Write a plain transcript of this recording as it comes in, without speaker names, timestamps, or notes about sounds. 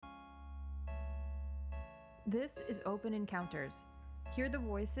This is Open Encounters. Hear the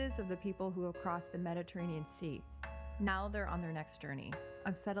voices of the people who have crossed the Mediterranean Sea. Now they're on their next journey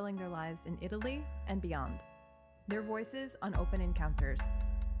of settling their lives in Italy and beyond. Their voices on Open Encounters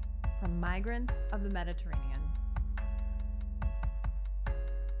from migrants of the Mediterranean.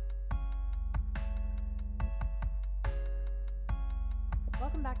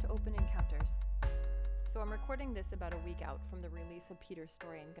 Welcome back to Open Encounters. So I'm recording this about a week out from the release of Peter's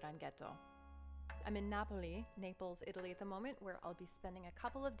story in Granghetto. I'm in Naples, Italy at the moment, where I'll be spending a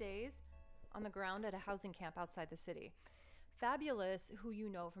couple of days on the ground at a housing camp outside the city. Fabulous, who you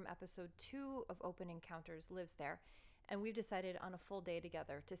know from episode 2 of Open Encounters, lives there, and we've decided on a full day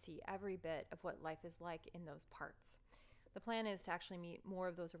together to see every bit of what life is like in those parts. The plan is to actually meet more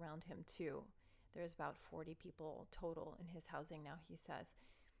of those around him too. There's about 40 people total in his housing now, he says,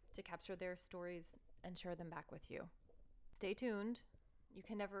 to capture their stories and share them back with you. Stay tuned. You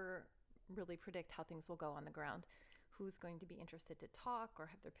can never really predict how things will go on the ground, who's going to be interested to talk or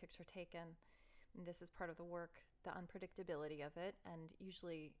have their picture taken. And this is part of the work, the unpredictability of it, and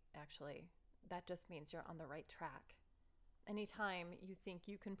usually, actually, that just means you're on the right track. Anytime you think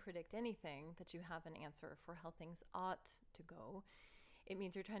you can predict anything, that you have an answer for how things ought to go, it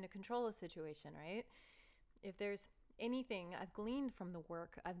means you're trying to control a situation, right? If there's anything I've gleaned from the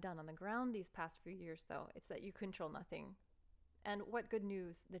work I've done on the ground these past few years, though, it's that you control nothing. And what good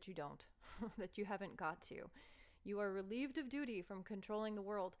news that you don't, that you haven't got to. You are relieved of duty from controlling the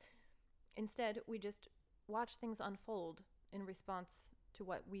world. Instead, we just watch things unfold in response to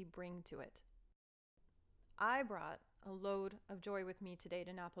what we bring to it. I brought a load of joy with me today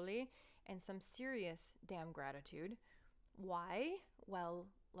to Napoli and some serious damn gratitude. Why? Well,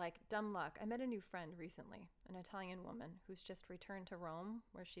 like dumb luck, I met a new friend recently, an Italian woman who's just returned to Rome,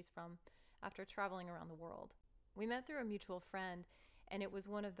 where she's from, after traveling around the world. We met through a mutual friend, and it was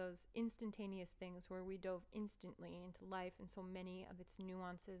one of those instantaneous things where we dove instantly into life and so many of its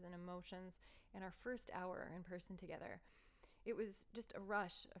nuances and emotions in our first hour in person together. It was just a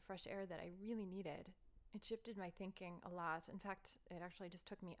rush of fresh air that I really needed. It shifted my thinking a lot. In fact, it actually just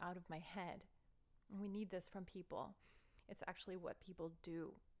took me out of my head. And we need this from people. It's actually what people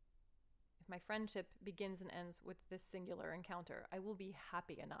do. If my friendship begins and ends with this singular encounter, I will be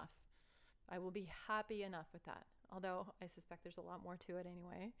happy enough. I will be happy enough with that, although I suspect there's a lot more to it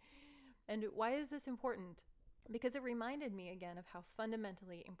anyway. And why is this important? Because it reminded me again of how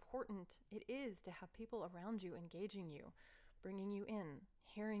fundamentally important it is to have people around you engaging you, bringing you in,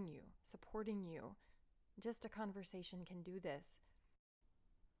 hearing you, supporting you. Just a conversation can do this.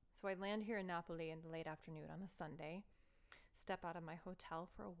 So I land here in Napoli in the late afternoon on a Sunday, step out of my hotel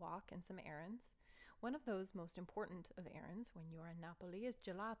for a walk and some errands. One of those most important of errands when you are in Napoli is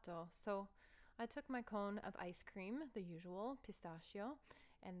gelato. So I took my cone of ice cream, the usual, pistachio,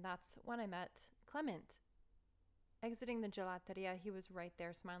 and that's when I met Clement. Exiting the gelateria, he was right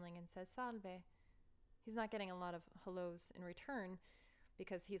there smiling and says, "Salve." He's not getting a lot of hellos in return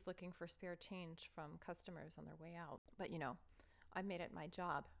because he's looking for spare change from customers on their way out. But I've made it my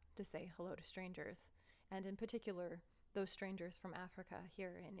job to say hello to strangers, and in particular, those strangers from Africa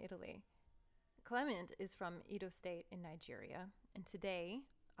here in Italy. Clement is from Edo State in Nigeria, and today,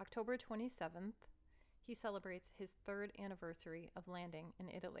 October 27th, he celebrates his 3rd anniversary of landing in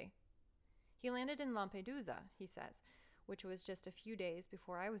Italy. He landed in Lampedusa, he says, which was just a few days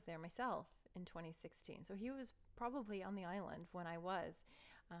before I was there myself in 2016. So he was probably on the island when I was,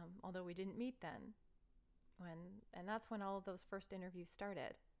 although we didn't meet then. And that's when all of those first interviews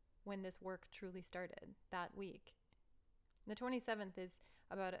started, when this work truly started, that week. The 27th is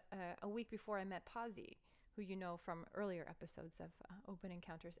about a week before I met Pazzi, who you know from earlier episodes of Open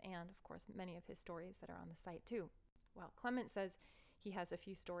Encounters and, of course, many of his stories that are on the site too. Well, Clement says he has a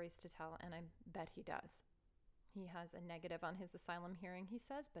few stories to tell, and I bet he does. He has a negative on his asylum hearing, he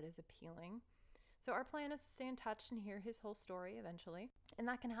says, but is appealing. So our plan is to stay in touch and hear his whole story eventually. And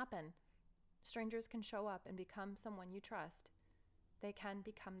that can happen. Strangers can show up and become someone you trust. They can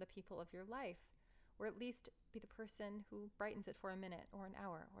become the people of your life, or at least be the person who brightens it for a minute or an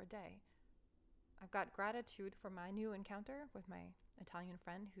hour or a day. I've got gratitude for my new encounter with my Italian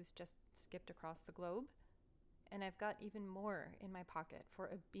friend who's just skipped across the globe. And I've got even more in my pocket for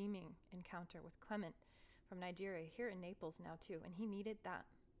a beaming encounter with Clement from Nigeria here in Naples now too, and he needed that.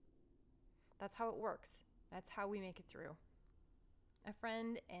 That's how it works. That's how we make it through. A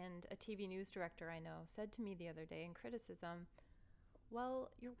friend and a TV news director I know said to me the other day in criticism, "Well,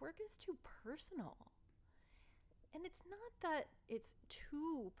 your work is too personal." And it's not that it's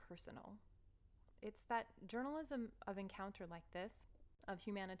too personal. It's that journalism of encounter like this, of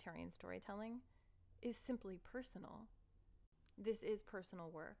humanitarian storytelling, is simply personal. This is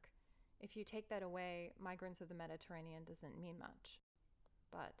personal work. If you take that away, Migrants of the Mediterranean doesn't mean much.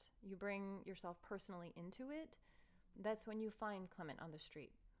 But you bring yourself personally into it, that's when you find Clement on the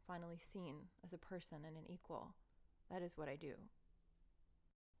street, finally seen as a person and an equal. That is what I do.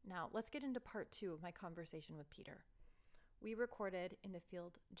 Now, let's get into part 2 of my conversation with Peter. We recorded in the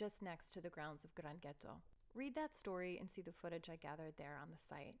field just next to the grounds of Gran Ghetto. Read that story and see the footage I gathered there on the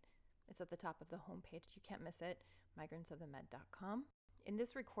site. It's at the top of the homepage. You can't miss it, migrantsofthemed.com. In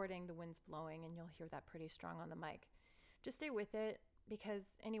this recording, the wind's blowing and you'll hear that pretty strong on the mic. Just stay with it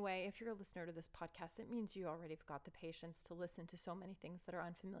because, anyway, if you're a listener to this podcast, it means you already have got the patience to listen to so many things that are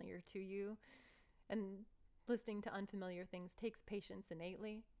unfamiliar to you. And listening to unfamiliar things takes patience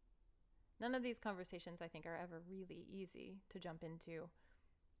innately. None of these conversations, I think, are ever really easy to jump into.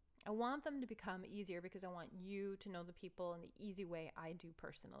 I want them to become easier because I want you to know the people in the easy way I do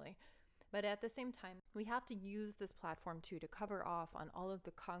personally. But at the same time, we have to use this platform too to cover off on all of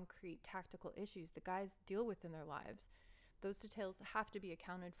the concrete tactical issues the guys deal with in their lives. Those details have to be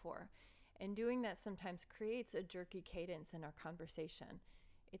accounted for. And doing that sometimes creates a jerky cadence in our conversation.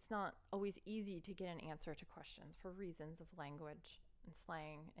 It's not always easy to get an answer to questions for reasons of language and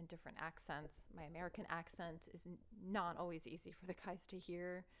slang and different accents. My American accent is not always easy for the guys to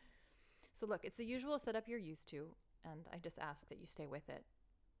hear. So look, it's the usual setup you're used to, and I just ask that you stay with it.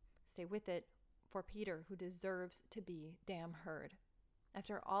 Stay with it for Peter, who deserves to be damn heard.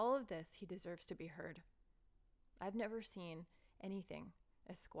 After all of this, he deserves to be heard. I've never seen anything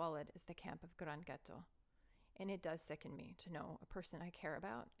as squalid as the camp of Gran Ghetto, and it does sicken me to know a person I care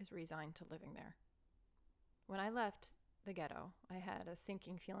about is resigned to living there. When I left the ghetto, I had a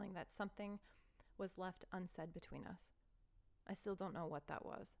sinking feeling that something was left unsaid between us. I still don't know what that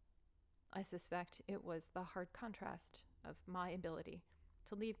was. I suspect it was the hard contrast of my ability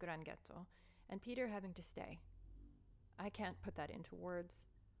to leave Gran Ghetto and Peter having to stay. I can't put that into words.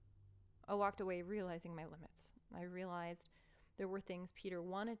 I walked away realizing my limits. I realized there were things Peter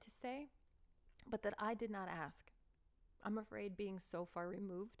wanted to say, but that I did not ask. I'm afraid being so far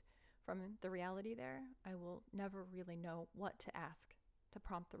removed from the reality there, I will never really know what to ask to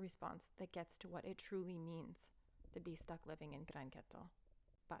prompt the response that gets to what it truly means to be stuck living in Gran Ghetto.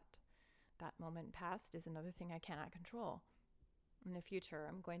 But that moment past is another thing I cannot control. In the future,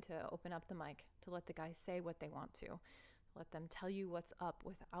 I'm going to open up the mic to let the guys say what they want to. Let them tell you what's up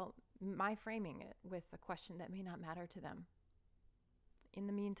without my framing it with a question that may not matter to them. In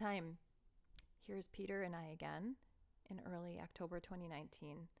the meantime, here's Peter and I again in early October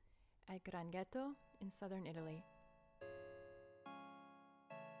 2019 at Gran Ghetto in southern Italy.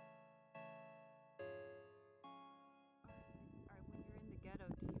 All right, when you're in the ghetto,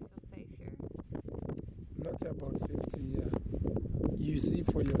 do you feel safe here? Not about safety here. You see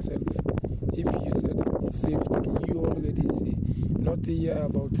for yourself. If you said it's safety, you already see. Not here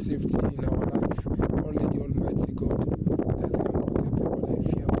about safety in our life. Only the Almighty God that can protect our life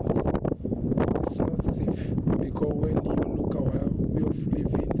here. But it's not safe because when you look at our way of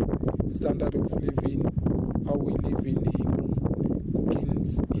living, standard of living, how we live in the home, cooking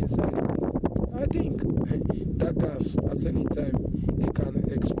inside home, I think that gas at any time it can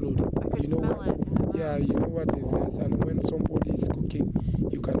explode. I could smell it. Yeah, you know what is gas, and when somebody is cooking,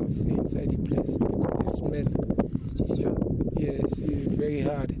 you cannot stay inside the place because the smell. It's too strong. Yes, it's very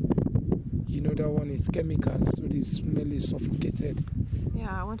hard. You know that one is chemical, so the smell is suffocated.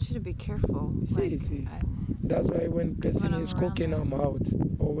 Yeah, I want you to be careful. See. That's why when person is cooking, I'm out.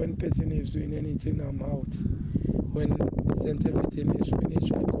 Or when person is doing anything, I'm out. When since everything is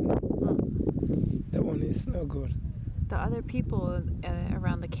finished, I come. That one is not good. The other people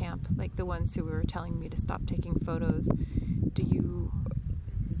around the camp, like the ones who were telling me to stop taking photos, do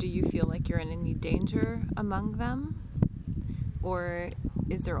you feel like you're in any danger among them? Or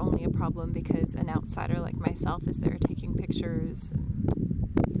is there only a problem because an outsider like myself is there taking pictures?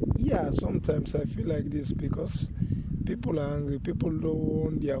 Yeah, sometimes I feel like this because people are angry. People don't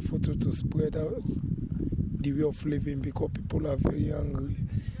want their photo to spread out the way of living because people are very hungry.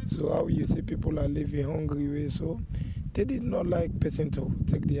 So how you see people are living hungry way, so they did not like person to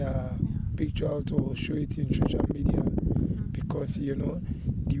take their picture out or show it in social media because, you know,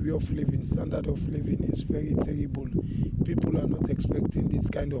 the way of living, standard of living is very terrible. People are not expecting this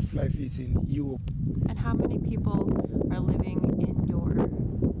kind of life is in Europe. And how many people are living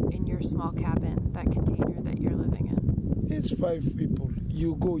in your small cabin, that container that you're living in? It's 5 people.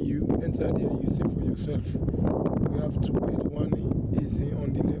 You enter there, you see for yourself. We have 2 beds. One is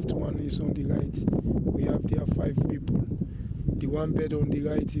on the left, one is on the right. We have there 5 people. The one bed on the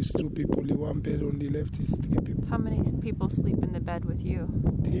right is 2 people. The one bed on the left is 3 people. How many people sleep in the bed with you?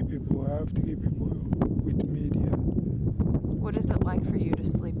 3 people. I have 3 people with me there. What is it like for you to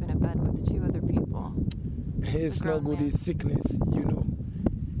sleep in a bed with It's the not grown good. man. It's sickness, you know.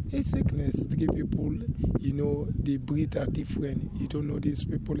 It's sickness. 3 people, you know, the breed are different. You don't know these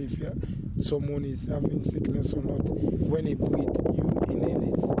people if someone is having sickness or not. When he breathe, you inhale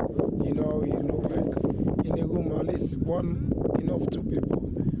it. You know how he look like. In a room, at least one, enough 2 people.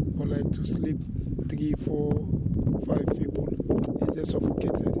 But like to sleep 3, 4, 5 people, it's just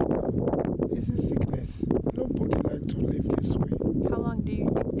suffocated. It's a sickness. Nobody like to live this way. How long do you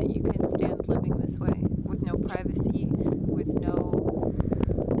think that you can stand living this way with no privacy, with no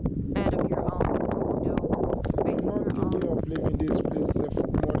bed of your own, with no space I'm of not your thinking own? of leaving this place for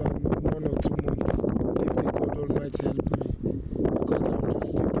more than 1 or 2 months. If the God Almighty help me. Because I'm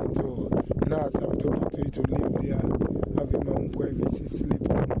just thinking to, now as I'm talking to you, to live here, having my own privacy, sleep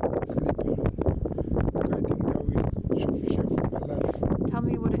alone. Because I think that will be sufficient for my life. Tell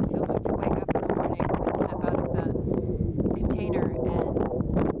me what it feels like to wake up in the morning and step out of that container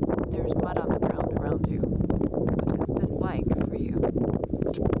and there's mud on the ground around you. What is this like for you?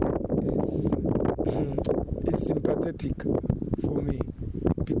 It's sympathetic for me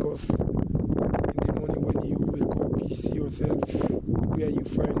because in the morning when you wake up, you see yourself where you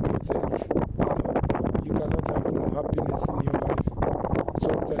find yourself. You cannot have no happiness in your life.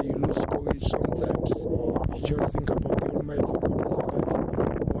 Sometimes you lose courage. Sometimes you just think about the Almighty God is alive.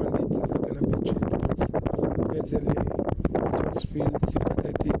 One day things gonna be changed, but presently you just feel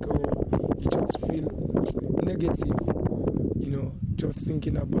sympathetic or you just feel negative. You know, just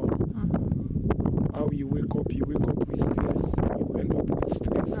thinking about how you wake up with stress. You end up with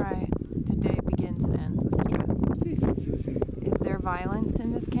stress. Right. The day begins and ends with stress. See. Is there violence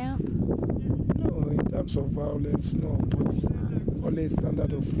in this camp? No, in terms of violence, no. But only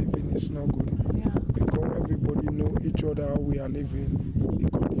standard of living is not good. Yeah. Because everybody know each other how we are living. The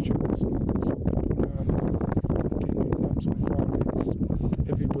condition is not good. So people are not okay in terms of violence.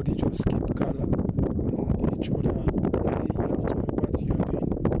 Everybody just keep calm among each other. Only you have to know what you are doing.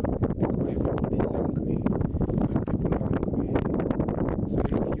 Because everybody is angry. When people are angry, so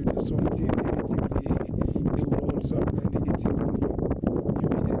if you do something negatively, they will also apply negative on you immediately.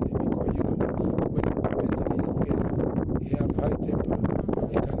 Because you know, when a person is stressed, he have high temper,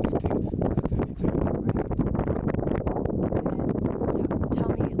 he can do things at any time. And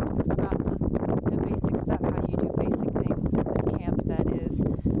tell me about the basic stuff, how you do basic things in this camp that is, I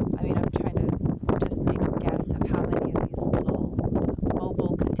mean, I'm trying to just make a guess of how many of these little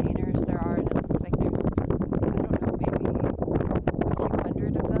mobile containers there are, and it looks like there's, I don't know, maybe a few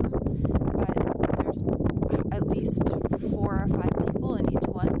hundred of them, but there's at least 4 or 5 people in each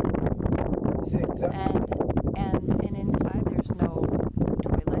one. Exactly. And inside there's no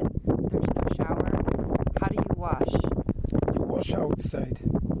toilet, there's no shower. How do you wash? You wash outside.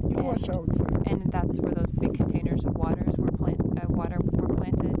 And that's where those big containers of water were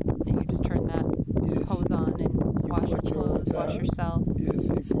planted, and you just turn that hose on and wash your clothes, wash yourself.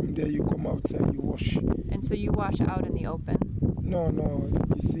 Yes, from there you come outside, you wash. And so you wash out in the open? No,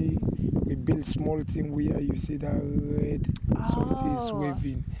 you see, we build small thing where you see that red, something is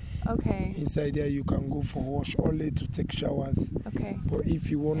waving. Okay. Inside there you can go for wash, only to take showers. Okay. But if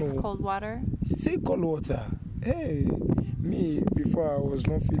you want to... It's cold water? Say cold water. Hey, me, before I was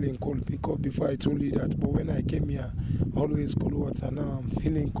not feeling cold, because before I told you that, but when I came here, always cold water. Now I'm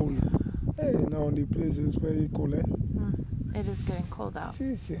feeling cold. Hey, now the place is very cold, eh? It is getting cold out.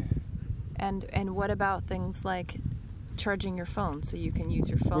 See. And what about things like charging your phone so you can use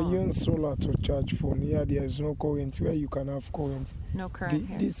your phone? We use solar to charge phone. Here there is no current. Where you can have current. No current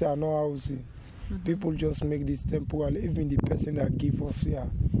here. These are no housing. People just make this temporal. Even the person that give us here,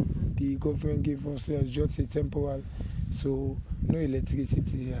 the government give us here, just a temporal. So no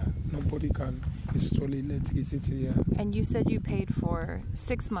electricity here. Nobody can install electricity here. And you said you paid for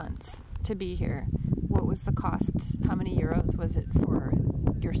 6 months to be here. What was the cost? How many euros was it for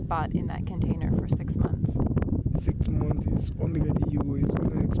your spot in that container for 6 months? 6 months is 100 euros. It's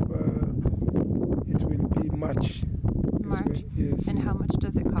going to expire. It will be March. Yes. And how much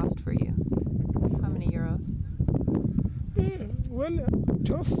does it cost for you? How many euros? Well,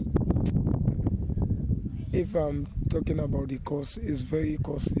 just if I'm talking about the cost, it's very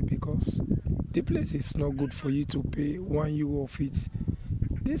costly because the place is not good for you to pay €1 of it.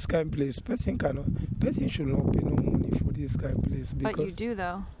 This kind of place, person should not pay no money for this kind of place. Because, but you do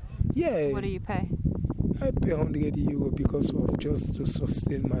though. Yeah. What do you pay? I pay €100 because of just to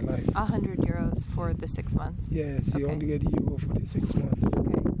sustain my life. €100 for the 6 months? Yes, okay. €100 for the 6 months.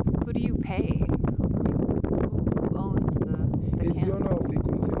 Okay. Who do you pay? Who owns the It's camp? the owner of the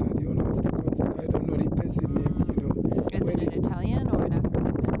container. I don't know the person name, you know. Is it an Italian or an African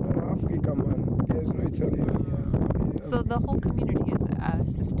man? No, African man. There's no Italian here. So the whole community is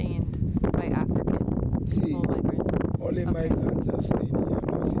sustained by African people Only migrants are staying here.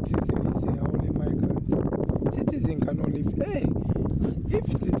 No citizen is here. Only migrants. Citizen cannot live. Hey,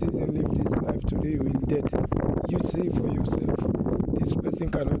 if citizen live this life today, will dead. You see for yourself. This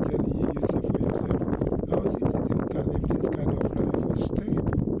person cannot tell you. You see for yourself. How citizen can live this kind of life? It's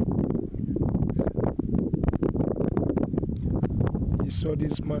terrible. You saw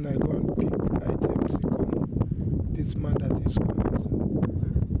this man. I go and pick items. You come. This man that is coming. So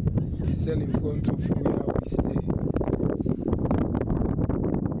he sell in front of where we stay.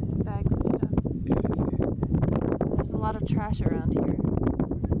 There's bags of stuff. Yes. There's a lot of trash around here.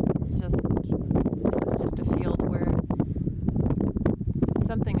 This is just a field where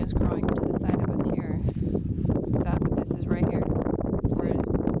something is growing to the side of us here. Is that what this is right here?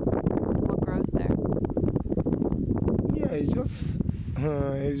 What grows there? Yeah, it's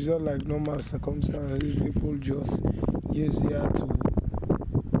just like normal circumstances. People just use here to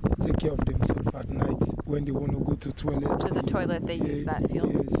take care of themselves at night when they want to go to toilet. So the toilet, they use that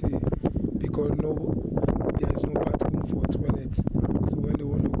field? Yes, because there is no bathroom for toilet. So when they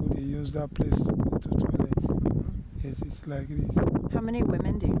want to go, they use that place to go to toilet. Yes, it's like this. How many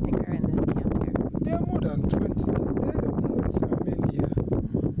women do you think are in this camp here? There are more than 20. There are women and men here.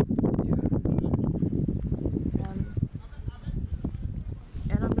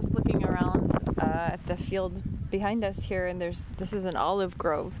 And I'm just looking around at the field behind us here, and this is an olive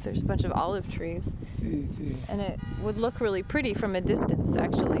grove. There's a bunch of olive trees. See. And it would look really pretty from a distance,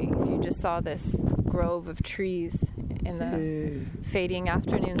 actually, if you just saw this grove of trees in the fading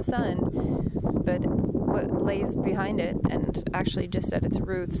afternoon sun. But what lays behind it, and actually just at its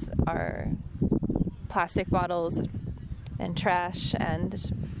roots, are plastic bottles and trash, and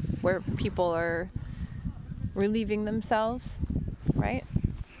where people are relieving themselves, right?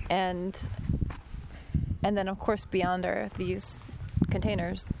 And then, of course, beyond are these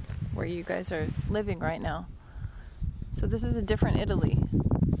containers where you guys are living right now. So this is a different Italy.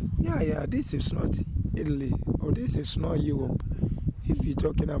 Yeah, this is not Italy, or this is not Europe. If you're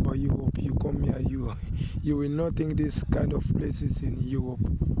talking about Europe, you come here, you will not think this kind of places in Europe.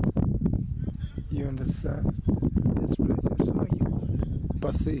 You understand? This place is not Europe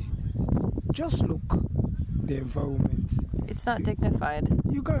per se. Just look the environment. It's not dignified.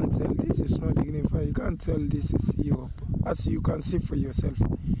 You can't tell this is not dignified. You can't tell this is Europe. As you can see for yourself.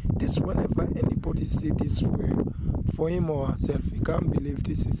 This, whenever anybody say this for him or herself, he can't believe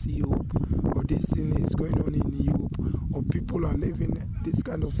this is Europe, or this thing is going on in Europe, or people are living this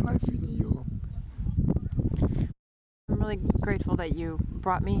kind of life in Europe. I'm really grateful that you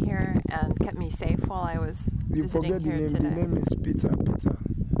brought me here and kept me safe while I was visiting here today. The name is Peter.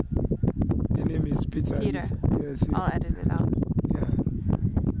 The name is Peter. Peter. Yes. I'll edit it out. Yeah.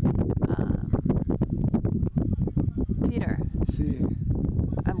 Peter. See.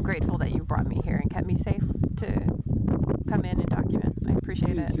 I'm grateful that you brought me here and kept me safe to come in and document. I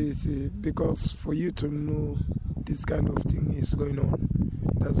appreciate it. See. Because for you to know this kind of thing is going on,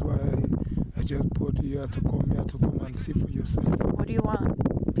 that's why I just brought you here to come and see for yourself. What do you want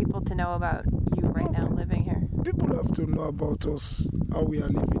people to know about you right now living here? People have to know about us. How we are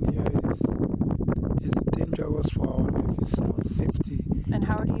living here is dangerous for our life. It's not safety. And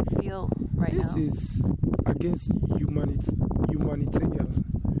how do you feel right now? This is against humanitarian.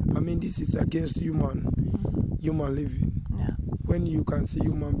 I mean, this is against human living. Yeah. When you can see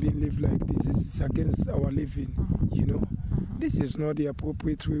human being live like this is against our living, you know. This is not the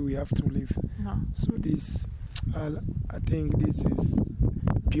appropriate way we have to live. No. So this, I think this is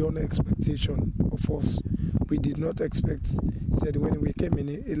beyond expectation of us. We did not expect, said when we came in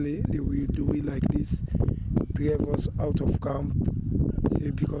Italy, they will do it like this, drive us out of camp,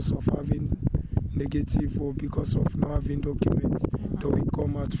 say because of having negative or because of not having documents, that we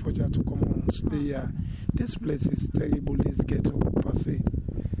come out for you to come and stay here. This place is terrible, this ghetto per se.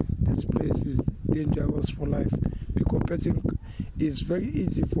 This place is dangerous for life because it's very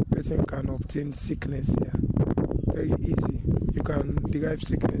easy for person can obtain sickness here. Very easy. You can derive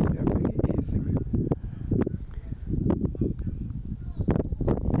sickness here very easy, man.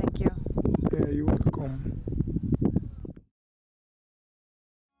 Thank you. Yeah, you're welcome.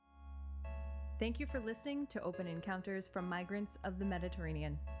 Thank you for listening to Open Encounters from Migrants of the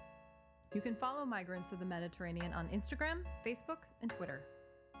Mediterranean. You can follow Migrants of the Mediterranean on Instagram, Facebook, and Twitter.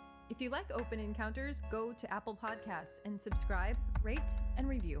 If you like Open Encounters, go to Apple Podcasts and subscribe, rate, and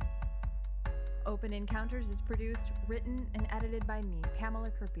review. Open Encounters is produced, written, and edited by me,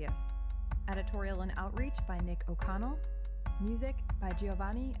 Pamela Kirpias. Editorial and outreach by Nick O'Connell. Music by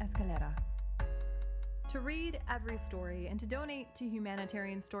Giovanni Escalera. To read every story and to donate to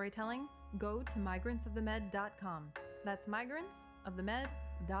humanitarian storytelling, go to migrantsofthemed.com. That's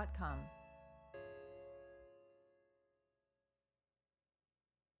migrantsofthemed.com.